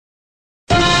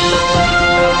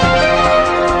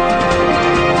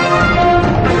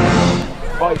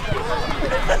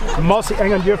Mose,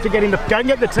 hang on, you have to get in the, go and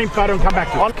get the team photo and come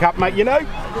back on cup, mate. You know,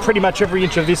 pretty much every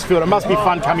inch of this field. It must be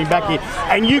fun coming back here.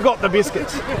 And you got the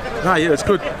biscuits. No, yeah, it's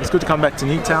good. It's good to come back to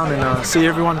Newtown and see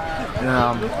everyone.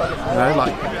 And, you know,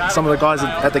 like some of the guys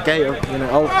at the gate, you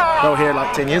know, they were here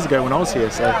like 10 years ago when I was here.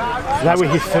 So they were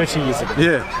here 30 years ago.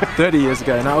 Yeah, 30 years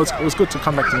ago. No, it was good to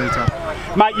come back to Newtown.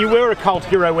 Mate, you were a cult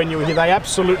hero when you were here. They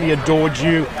absolutely adored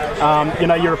you. You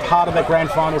know, you're a part of that grand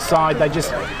final side. They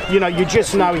just, you know, you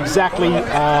just know exactly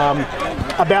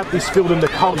about this field and the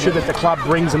culture that the club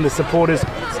brings and the supporters.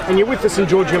 And you're with the St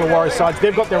George Illawarra sides.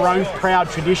 They've got their own proud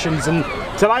traditions. And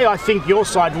today, I think your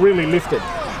side really lifted.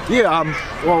 Yeah,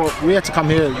 well, we had to come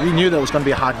here. We knew that it was going to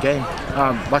be a hard game.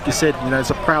 Like you said, you know,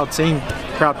 it's a proud team,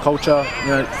 proud culture. You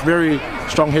know, very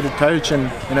strong-headed coach, and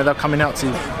you know they're coming out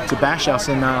to bash us,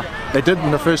 and they did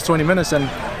in the first 20 minutes, and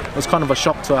it was kind of a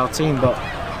shock to our team. But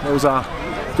it was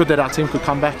good that our team could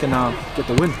come back and get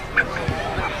the win.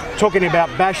 Talking about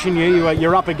bashing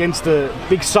you're up against the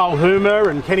big Sol Huma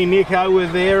and Kenny Nico were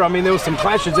there. I mean, there was some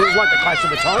clashes. It was like the clash of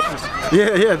the Titans.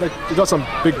 Yeah, they got some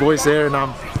big boys there,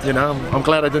 and you know, I'm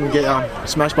glad I didn't get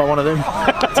smashed by one of them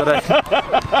today.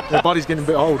 Their body's getting a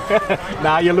bit old.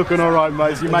 Nah, you're looking all right,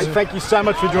 Mose. Mate, thank you so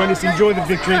much for joining us. Enjoy the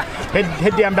victory.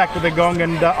 Head down back to the gong,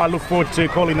 and I look forward to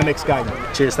calling the next game.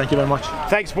 Cheers, thank you very much.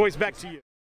 Thanks, boys. Back to you.